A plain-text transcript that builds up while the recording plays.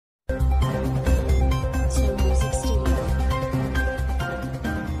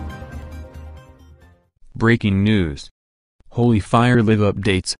Breaking news. Holy Fire Live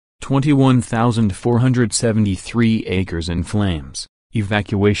updates, 21,473 acres in flames,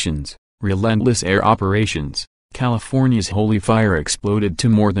 evacuations, relentless air operations. California's Holy Fire exploded to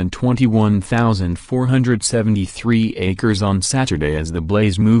more than 21,473 acres on Saturday as the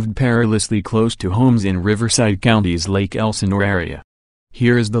blaze moved perilously close to homes in Riverside County's Lake Elsinore area.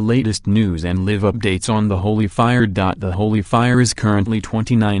 Here is the latest news and live updates on the Holy Fire. The Holy Fire is currently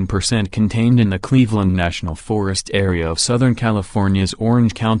 29% contained in the Cleveland National Forest area of Southern California's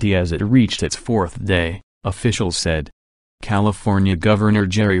Orange County as it reached its fourth day, officials said. California Governor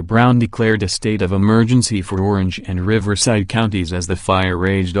Jerry Brown declared a state of emergency for Orange and Riverside counties as the fire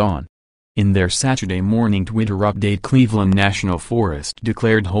raged on. In their Saturday morning Twitter update, Cleveland National Forest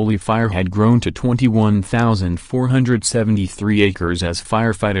declared Holy Fire had grown to 21,473 acres as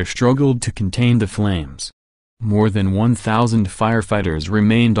firefighters struggled to contain the flames. More than 1,000 firefighters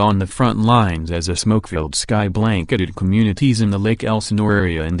remained on the front lines as a smoke-filled sky blanketed communities in the Lake Elsinore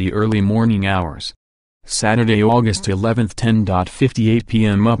area in the early morning hours. Saturday, August 11, 10:58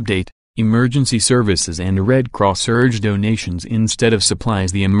 p.m. update. Emergency services and Red Cross urge donations instead of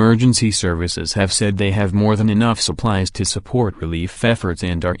supplies. The emergency services have said they have more than enough supplies to support relief efforts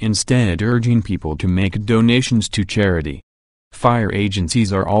and are instead urging people to make donations to charity. Fire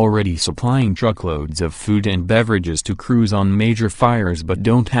agencies are already supplying truckloads of food and beverages to crews on major fires but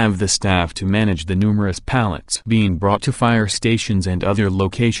don't have the staff to manage the numerous pallets being brought to fire stations and other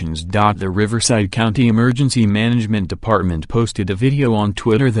locations. The Riverside County Emergency Management Department posted a video on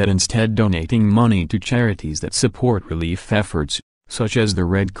Twitter that instead donating money to charities that support relief efforts, such as the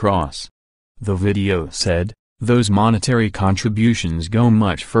Red Cross. The video said, "Those monetary contributions go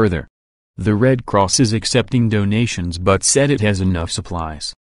much further. The Red Cross is accepting donations but said it has enough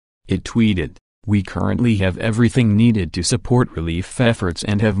supplies." It tweeted, "We currently have everything needed to support relief efforts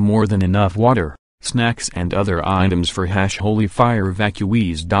and have more than enough water, snacks and other items for Holy Fire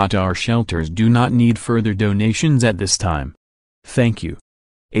evacuees. Our shelters do not need further donations at this time. Thank you."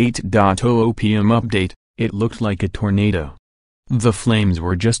 8:00 p.m. update. It looked like a tornado. The flames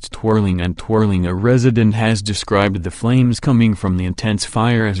were just twirling and twirling. A resident has described the flames coming from the intense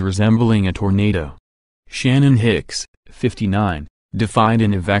fire as resembling a tornado. Shannon Hicks, 59, defied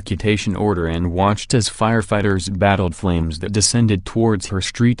an evacuation order and watched as firefighters battled flames that descended towards her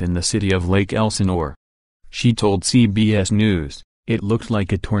street in the city of Lake Elsinore. She told CBS News, "It looked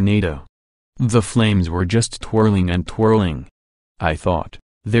like a tornado. The flames were just twirling and twirling. I thought,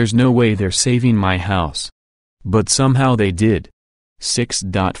 there's no way they're saving my house. But somehow they did."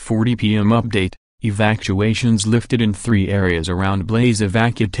 6:40 p.m. update. Evacuations lifted in 3 areas around blaze.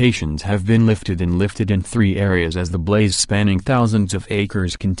 Evacuations have been lifted in 3 areas as the blaze spanning thousands of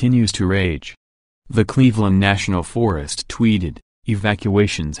acres continues to rage. The Cleveland National Forest tweeted,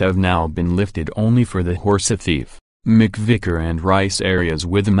 "Evacuations have now been lifted only for the Horsethief, McVicker and Rice areas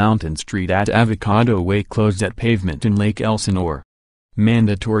with Mountain Street at Avocado Way closed at pavement in Lake Elsinore.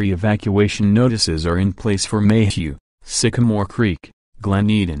 Mandatory evacuation notices are in place for Mayhew, Sycamore Creek, Glen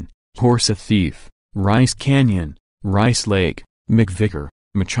Eden, Horsethief, Rice Canyon, Rice Lake, McVicker,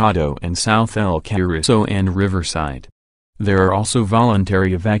 Machado and South El Caruso and Riverside. There are also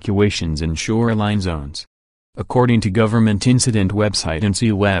voluntary evacuations in shoreline zones." According to government incident website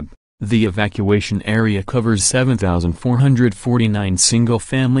NCWeb, the evacuation area covers 7,449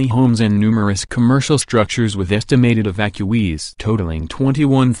 single-family homes and numerous commercial structures with estimated evacuees totaling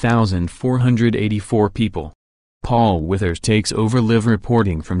 21,484 people. Paul Withers takes over live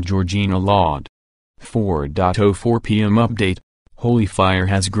reporting from Georgina Laud. 4:04 p.m. update. Holy Fire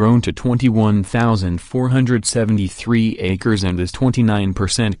has grown to 21,473 acres and is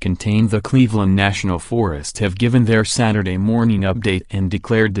 29% contained. The Cleveland National Forest have given their Saturday morning update and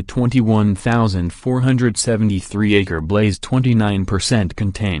declared the 21,473 acre blaze 29%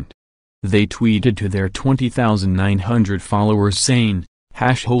 contained. They tweeted to their 20,900 followers saying,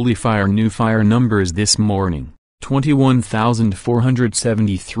 "Holy Fire new fire numbers this morning.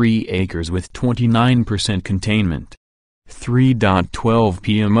 21,473 acres with 29% containment." 3:12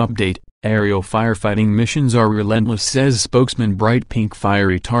 p.m. update. Aerial firefighting missions are relentless, says spokesman. Bright pink fire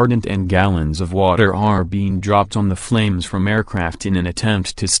retardant and gallons of water are being dropped on the flames from aircraft in an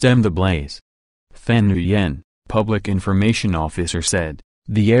attempt to stem the blaze. Fan Nguyen, public information officer, said,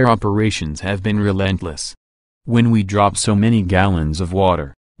 "The air operations have been relentless. When we drop so many gallons of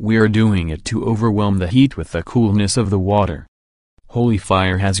water, we are doing it to overwhelm the heat with the coolness of the water." Holy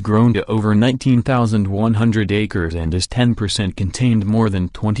Fire has grown to over 19,100 acres and is 10% contained. More than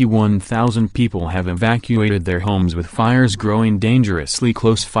 21,000 people have evacuated their homes with fires growing dangerously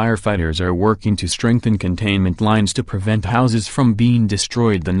close. Firefighters are working to strengthen containment lines to prevent houses from being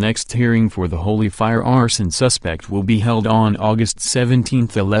destroyed. The next hearing for the Holy Fire arson suspect will be held on August 17.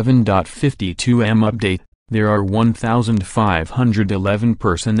 11:52 am update. There are 1,511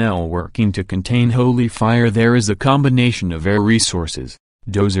 personnel working to contain Holy Fire. There is a combination of air resources,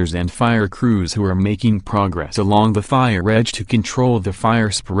 dozers and fire crews who are making progress along the fire edge to control the fire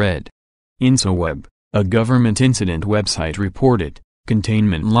spread. InsoWeb, a government incident website, reported,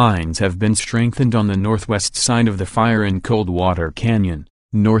 containment lines have been strengthened on the northwest side of the fire in Coldwater Canyon,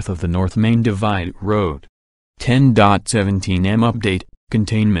 north of the North Main Divide Road. 10:17 am update.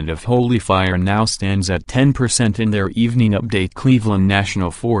 Containment of Holy Fire now stands at 10% in their evening update. Cleveland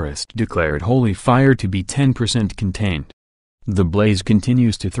National Forest declared Holy Fire to be 10% contained. The blaze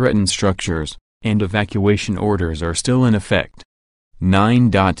continues to threaten structures, and evacuation orders are still in effect.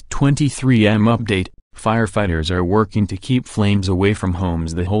 9:23 am update. Firefighters are working to keep flames away from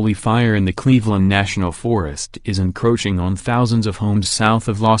homes. The Holy Fire in the Cleveland National Forest is encroaching on thousands of homes south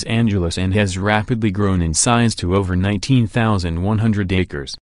of Los Angeles and has rapidly grown in size to over 19,100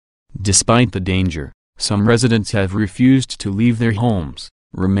 acres. Despite the danger, some residents have refused to leave their homes,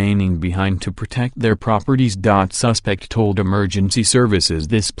 remaining behind to protect their properties. Suspect told emergency services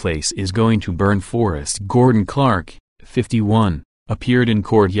this place is going to burn. Forrest Gordon Clark, 51. Appeared in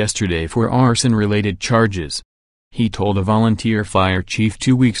court yesterday for arson-related charges. He told a volunteer fire chief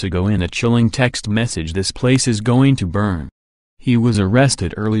 2 weeks ago in a chilling text message this place is going to burn. He was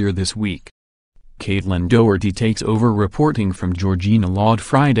arrested earlier this week. Caitlin Doherty takes over reporting from Georgina Laud.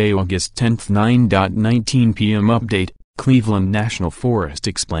 Friday, August 10. 9:19 p.m. update. Cleveland National Forest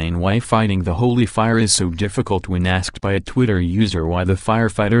explain why fighting the Holy Fire is so difficult. When asked by a Twitter user why the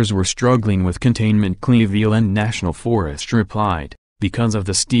firefighters were struggling with containment, Cleveland National Forest replied, "Because of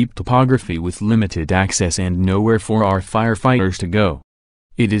the steep topography with limited access and nowhere for our firefighters to go.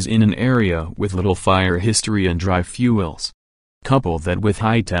 It is in an area with little fire history and dry fuels. Couple that with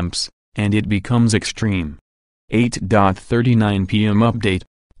high temps, and it becomes extreme." 8:39 p.m. update.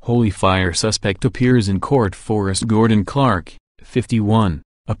 Holy Fire suspect appears in court. Forrest Gordon Clark, 51,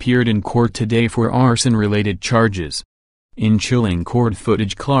 appeared in court today for arson-related charges. In chilling court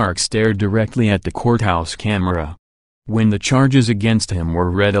footage, Clark stared directly at the courthouse camera. When the charges against him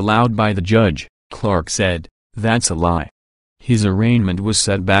were read aloud by the judge, Clark said, "That's a lie." His arraignment was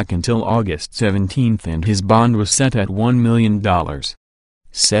set back until August 17 and his bond was set at $1 million.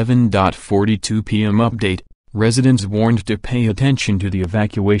 7:42 p.m. update. Residents warned to pay attention to the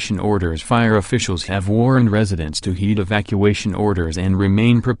evacuation orders. Fire officials have warned residents to heed evacuation orders and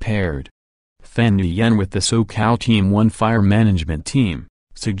remain prepared. Fan Nguyen with the SoCal Team 1 fire management team,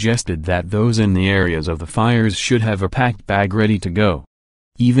 suggested that those in the areas of the fires should have a packed bag ready to go.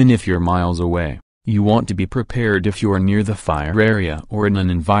 Even if you're miles away, you want to be prepared if you are near the fire area or in an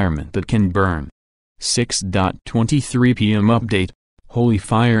environment that can burn. 6:23 p.m. update. Holy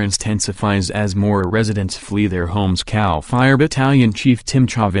Fire intensifies as more residents flee their homes. CAL FIRE Battalion Chief Tim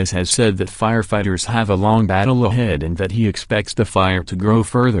Chavez has said that firefighters have a long battle ahead and that he expects the fire to grow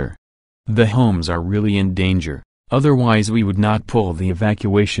further. "The homes are really in danger, otherwise we would not pull the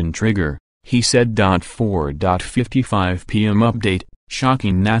evacuation trigger," he said. 4:55 p.m. update.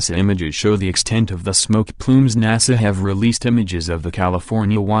 Shocking NASA images show the extent of the smoke plumes. NASA have released images of the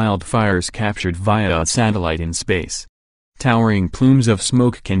California wildfires captured via a satellite in space. Towering plumes of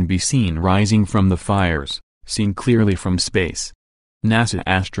smoke can be seen rising from the fires, seen clearly from space. NASA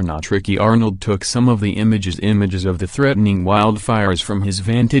astronaut Ricky Arnold took some of the images of the threatening wildfires from his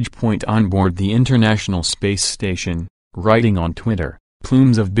vantage point on board the International Space Station, writing on Twitter,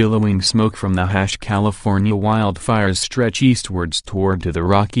 "Plumes of billowing smoke from the California wildfires stretch eastwards toward to the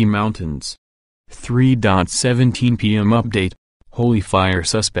Rocky Mountains." 3:17 p.m. update. Holy Fire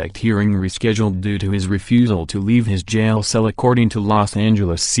suspect hearing rescheduled due to his refusal to leave his jail cell. According to Los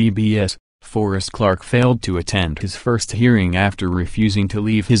Angeles CBS, Forrest Clark failed to attend his first hearing after refusing to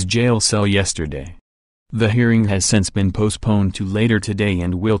leave his jail cell yesterday. The hearing has since been postponed to later today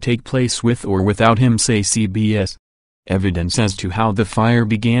and will take place with or without him, say CBS. Evidence as to how the fire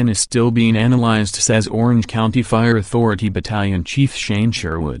began is still being analyzed, says Orange County Fire Authority Battalion Chief Shane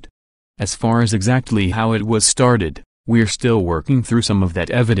Sherwood. "As far as exactly how it was started, we're still working through some of that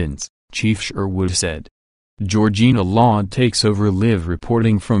evidence," Chief Sherwood said. Georgina Laud takes over. Live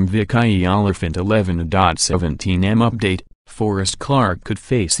reporting from VICI Elephant. 11:17 am update. Forrest Clark could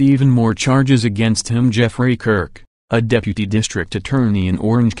face even more charges against him. Jeffrey Kirk, a deputy district attorney in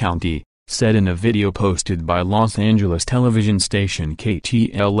Orange County, said in a video posted by Los Angeles television station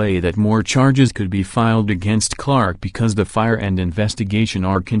KTLA that more charges could be filed against Clark because the fire and investigation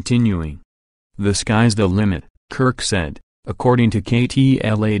are continuing. "The sky's the limit," Kirk said, according to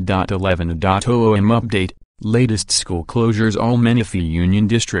KTLA.11.OOM update. Latest school closures: All Menifee Union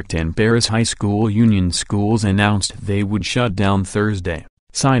District and Paris High School Union Schools announced they would shut down Thursday,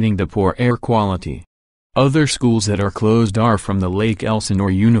 citing the poor air quality. Other schools that are closed are from the Lake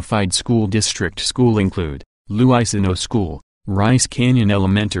Elsinore Unified School District. School include Luiseno School, Rice Canyon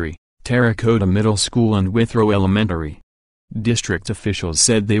Elementary, Terracotta Middle School and Withrow Elementary. District officials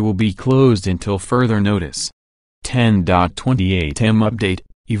said they will be closed until further notice. 10:28 am update: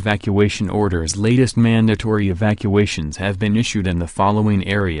 Evacuation orders. Latest mandatory evacuations have been issued in the following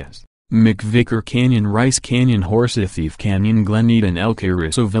areas: McVicker Canyon, Rice Canyon, Horsethieves Canyon, Glen Eden, El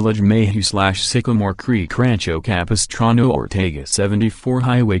Carizo Village, Mayhew/Sycamore Creek, Rancho Capistrano, Ortega 74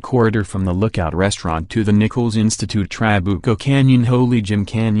 Highway Corridor from the Lookout Restaurant to the Nichols Institute, Trabuco Canyon, Holy Jim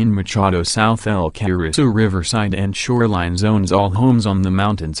Canyon, Machado South, El Carizo, Riverside and Shoreline Zones. All homes on the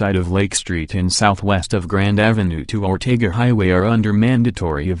mountainside of Lake Street and southwest of Grand Avenue to Ortega Highway are under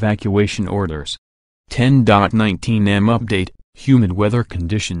mandatory evacuation orders. 10:19 am update: Humid weather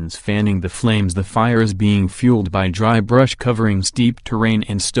conditions fanning the flames. The fire is being fueled by dry brush covering steep terrain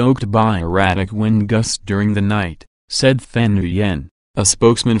and stoked by erratic wind gusts during the night, said Thanh Nguyen, a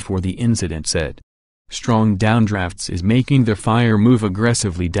spokesman for the incident said. Strong downdrafts is making the fire move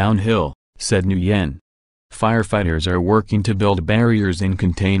aggressively downhill, said Nguyen. Firefighters are working to build barriers and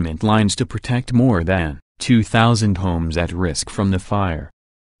containment lines to protect more than 2,000 homes at risk from the fire.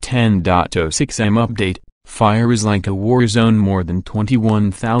 10:06 am update: Fire is like a war zone. More than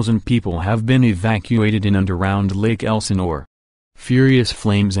 21,000 people have been evacuated in and around Lake Elsinore. Furious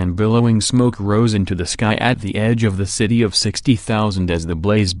flames and billowing smoke rose into the sky at the edge of the city of 60,000 as the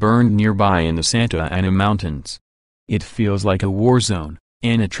blaze burned nearby in the Santa Ana Mountains. "It feels like a war zone,"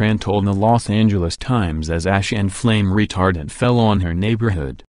 Anna Tran told the Los Angeles Times as ash and flame retardant fell on her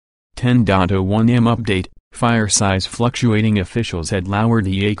neighborhood. 10:01 am update: Fire size fluctuating. Officials had lowered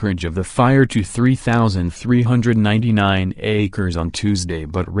the acreage of the fire to 3,399 acres on Tuesday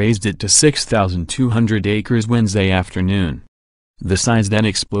but raised it to 6,200 acres Wednesday afternoon. The size then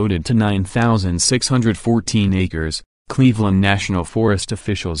exploded to 9,614 acres, Cleveland National Forest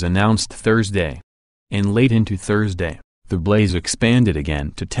officials announced Thursday. And late into Thursday, the blaze expanded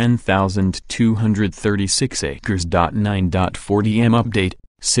again to 10,236 acres. 9:40 am update: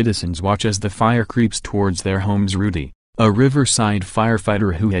 Citizens watch as the fire creeps towards their homes. Rudy, a Riverside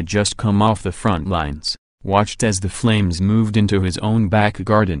firefighter who had just come off the front lines, watched as the flames moved into his own back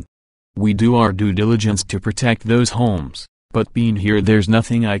garden. "We do our due diligence to protect those homes, but being here there's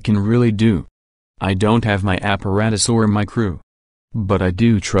nothing I can really do. I don't have my apparatus or my crew. But I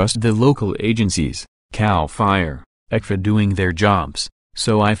do trust the local agencies, CAL FIRE, ECFA, doing their jobs,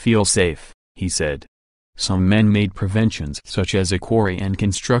 so I feel safe," he said. Some man-made preventions such as a quarry and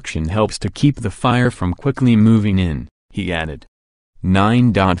construction helps to keep the fire from quickly moving in, he added.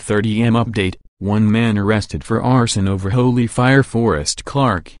 9:30 am update: One man arrested for arson over Holy Fire. Forrest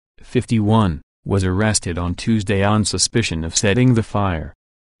Clark, 51, was arrested on Tuesday on suspicion of setting the fire.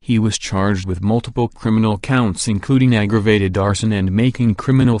 He was charged with multiple criminal counts including aggravated arson and making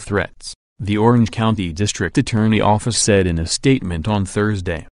criminal threats, the Orange County District Attorney Office said in a statement on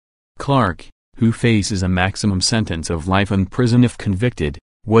Thursday. Clark, who faces a maximum sentence of life in prison if convicted,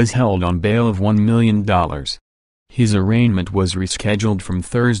 was held on bail of $1 million. His arraignment was rescheduled from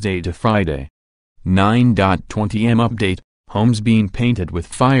Thursday to Friday. 9:20 am update: Homes being painted with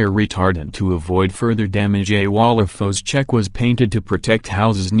fire retardant to avoid further damage. A wall of faux check was painted to protect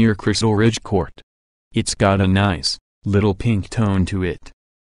houses near Crystal Ridge Court. It's got a nice, little pink tone to it.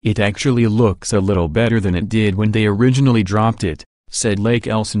 It actually looks a little better than it did when they originally dropped it, said Lake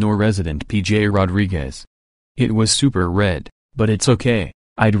Elsinore resident PJ Rodriguez. It was super red, but it's okay.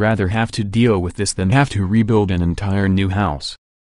 I'd rather have to deal with this than have to rebuild an entire new house,